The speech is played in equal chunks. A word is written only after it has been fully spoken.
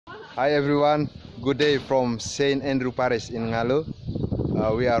Hi everyone, good day from Saint Andrew Parish in Ngallu.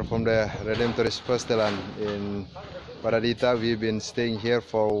 We are from the Redemptorist Pastoral in Paradita. We've been staying here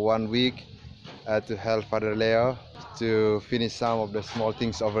for 1 week to help Father Leo to finish some of the small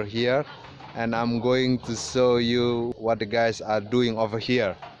things over here. And I'm going to show you what the guys are doing over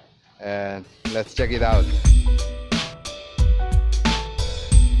here. And let's check it out.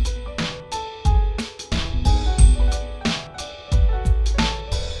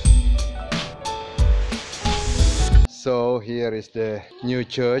 So here is the new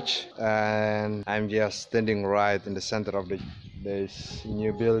church, and I'm just standing right in the center of this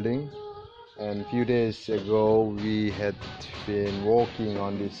new building. And a few days ago we had been working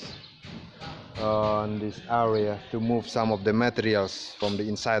on this area to move some of the materials from the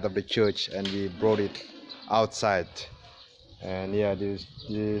inside of the church, and we brought it outside. And yeah, this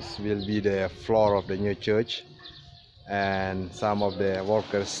will be the floor of the new church, and some of the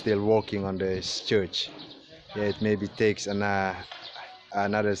workers still working on this church. Yeah, it maybe takes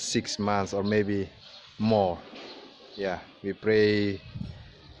another 6 months or maybe more. Yeah, we pray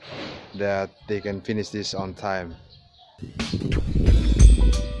that they can finish this on time.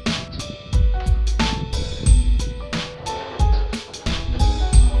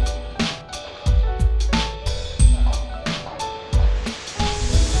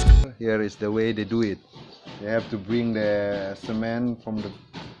 Here is the way they do it. They have to bring the cement from the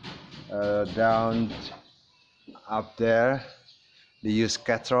down up there. They use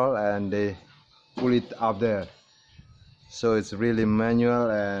cattle and they pull it up there. So it's really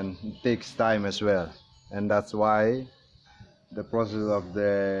manual and it takes time as well. And that's why the process of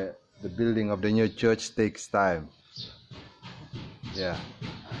the building of the new church takes time. Yeah,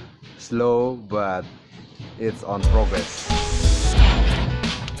 slow, but it's on progress.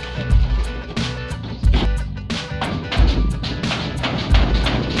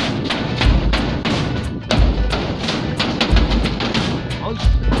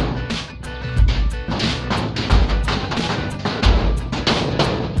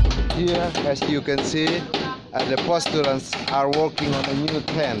 Here, as you can see, the postulants are working on a new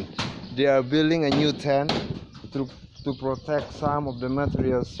tent. They are building a new tent to protect some of the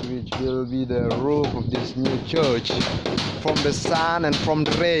materials which will be the roof of this new church from the sun and from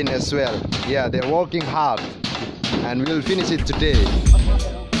the rain as well. Yeah, they're working hard and we'll finish it today.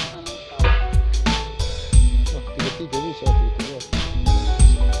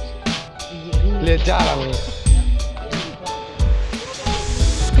 Lihat jalan.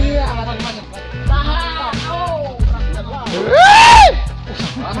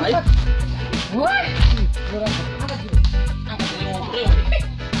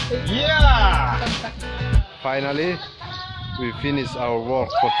 Yeah! Finally, we finished our work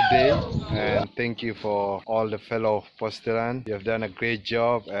for today, and thank you for all the fellow postulant. You have done a great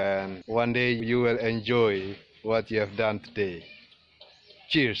job, and one day you will enjoy what you have done today.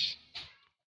 Cheers!